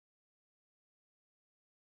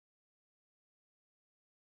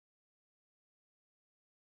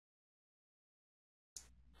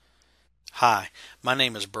Hi, my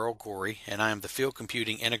name is Burl Gorey, and I am the Field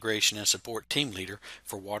Computing Integration and Support Team Leader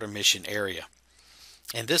for Water Mission Area.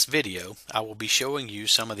 In this video, I will be showing you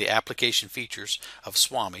some of the application features of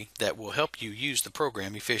SWAMI that will help you use the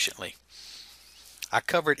program efficiently. I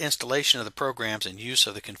covered installation of the programs and use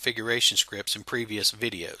of the configuration scripts in previous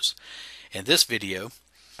videos. In this video,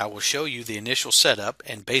 I will show you the initial setup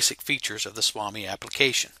and basic features of the SWAMI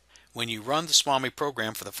application. When you run the SWAMI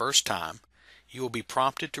program for the first time, you will be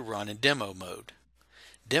prompted to run in demo mode.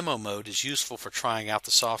 Demo mode is useful for trying out the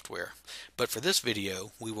software, but for this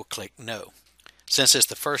video we will click No. Since it's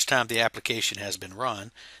the first time the application has been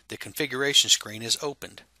run, the configuration screen is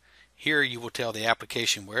opened. Here you will tell the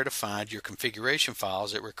application where to find your configuration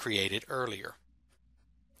files that were created earlier.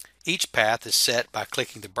 Each path is set by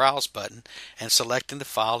clicking the Browse button and selecting the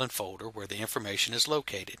file and folder where the information is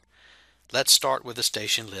located. Let's start with the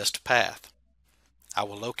station list path. I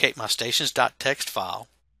will locate my stations.txt file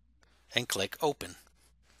and click Open.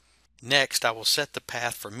 Next, I will set the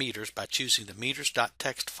path for meters by choosing the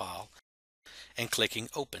meters.txt file and clicking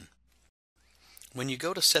Open. When you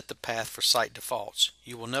go to set the path for site defaults,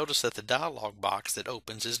 you will notice that the dialog box that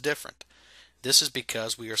opens is different. This is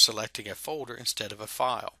because we are selecting a folder instead of a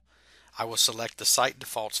file. I will select the site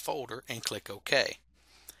defaults folder and click OK.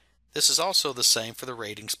 This is also the same for the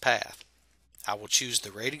ratings path. I will choose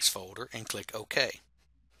the ratings folder and click OK.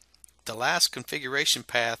 The last configuration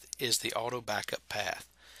path is the auto backup path.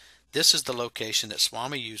 This is the location that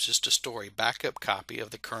SWAMI uses to store a backup copy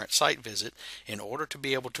of the current site visit in order to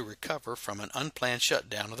be able to recover from an unplanned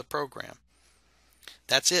shutdown of the program.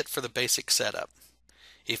 That's it for the basic setup.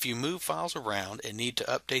 If you move files around and need to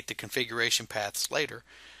update the configuration paths later,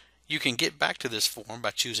 you can get back to this form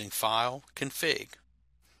by choosing File, Config.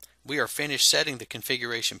 We are finished setting the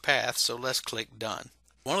configuration path, so let's click Done.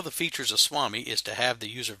 One of the features of SWAMI is to have the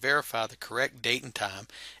user verify the correct date and time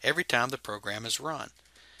every time the program is run.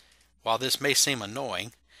 While this may seem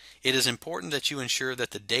annoying, it is important that you ensure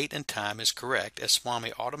that the date and time is correct, as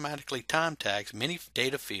SWAMI automatically time tags many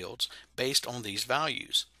data fields based on these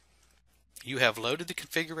values. You have loaded the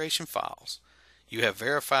configuration files. You have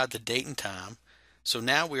verified the date and time, so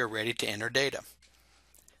now we are ready to enter data.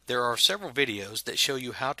 There are several videos that show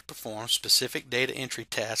you how to perform specific data entry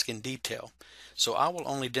tasks in detail, so I will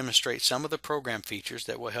only demonstrate some of the program features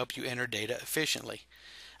that will help you enter data efficiently.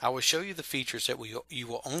 I will show you the features that you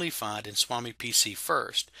will only find in SWAMI PC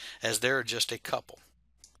first, as there are just a couple.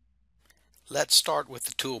 Let's start with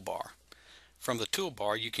the toolbar. From the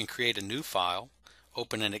toolbar you can create a new file,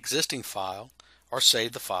 open an existing file, or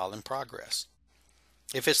save the file in progress.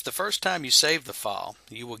 If it's the first time you save the file,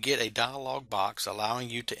 you will get a dialog box allowing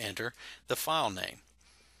you to enter the file name.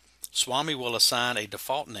 SWAMI will assign a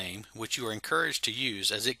default name which you are encouraged to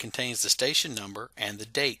use, as it contains the station number and the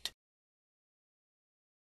date.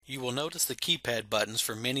 You will notice the keypad buttons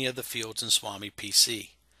for many of the fields in SWAMI PC.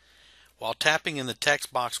 While tapping in the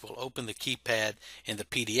text box will open the keypad in the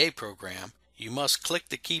PDA program, you must click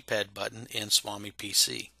the keypad button in SWAMI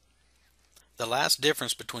PC. The last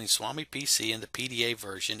difference between SWAMI PC and the PDA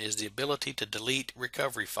version is the ability to delete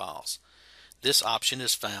recovery files. This option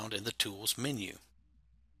is found in the Tools menu.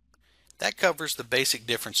 That covers the basic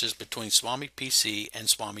differences between SWAMI PC and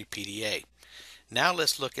SWAMI PDA. Now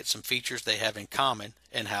let's look at some features they have in common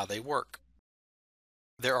and how they work.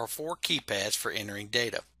 There are 4 keypads for entering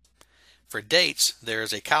data. For dates, there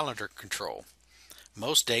is a calendar control.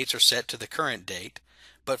 Most dates are set to the current date,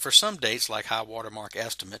 but for some dates like high watermark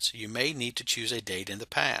estimates, you may need to choose a date in the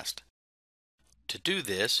past. To do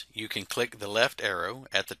this, you can click the left arrow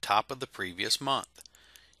at the top of the previous month.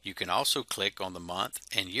 You can also click on the month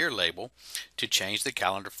and year label to change the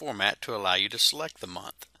calendar format to allow you to select the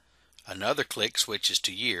month. Another click switches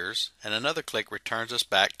to years, and another click returns us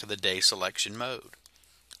back to the day selection mode.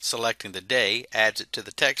 Selecting the day adds it to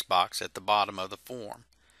the text box at the bottom of the form.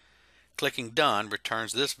 Clicking Done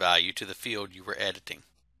returns this value to the field you were editing.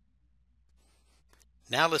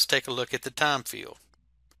 Now let's take a look at the time field.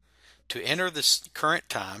 To enter the current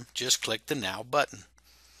time, just click the Now button.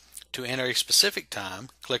 To enter a specific time,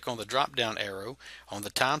 click on the drop-down arrow on the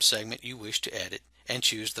time segment you wish to edit and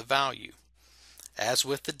choose the value. As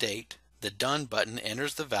with the date, the Done button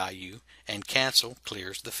enters the value and Cancel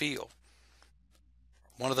clears the field.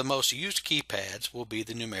 One of the most used keypads will be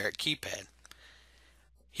the numeric keypad.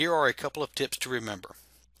 Here are a couple of tips to remember.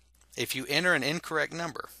 If you enter an incorrect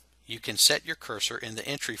number, you can set your cursor in the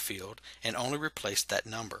entry field and only replace that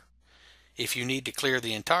number. If you need to clear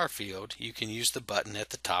the entire field, you can use the button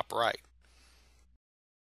at the top right.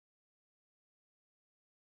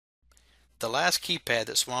 The last keypad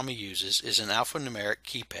that SWAMI uses is an alphanumeric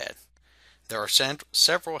keypad. There are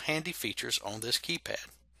several handy features on this keypad.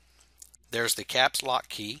 There's the caps lock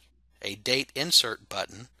key, a date insert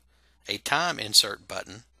button, a time insert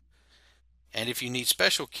button, and if you need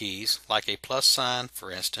special keys, like a plus sign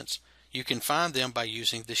for instance, you can find them by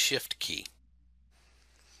using the shift key.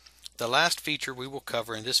 The last feature we will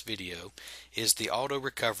cover in this video is the auto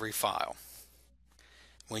recovery file.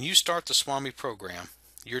 When you start the SWAMI program,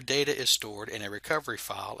 your data is stored in a recovery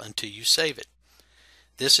file until you save it.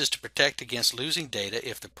 This is to protect against losing data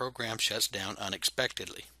if the program shuts down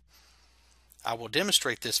unexpectedly. I will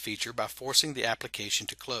demonstrate this feature by forcing the application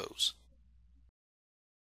to close.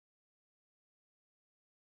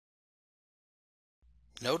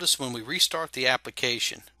 Notice when we restart the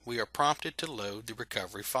application, we are prompted to load the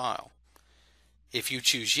recovery file. If you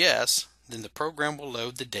choose yes, then the program will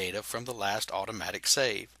load the data from the last automatic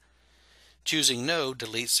save. Choosing no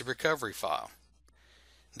deletes the recovery file.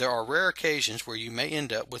 There are rare occasions where you may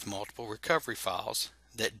end up with multiple recovery files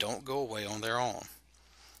that don't go away on their own.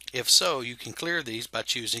 If so, you can clear these by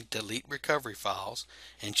choosing Delete Recovery Files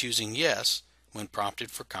and choosing Yes when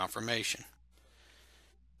prompted for confirmation.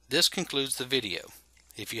 This concludes the video.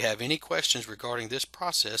 If you have any questions regarding this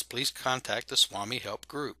process, please contact the SWAMI Help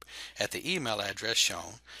Group at the email address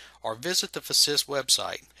shown or visit the FASIS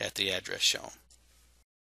website at the address shown.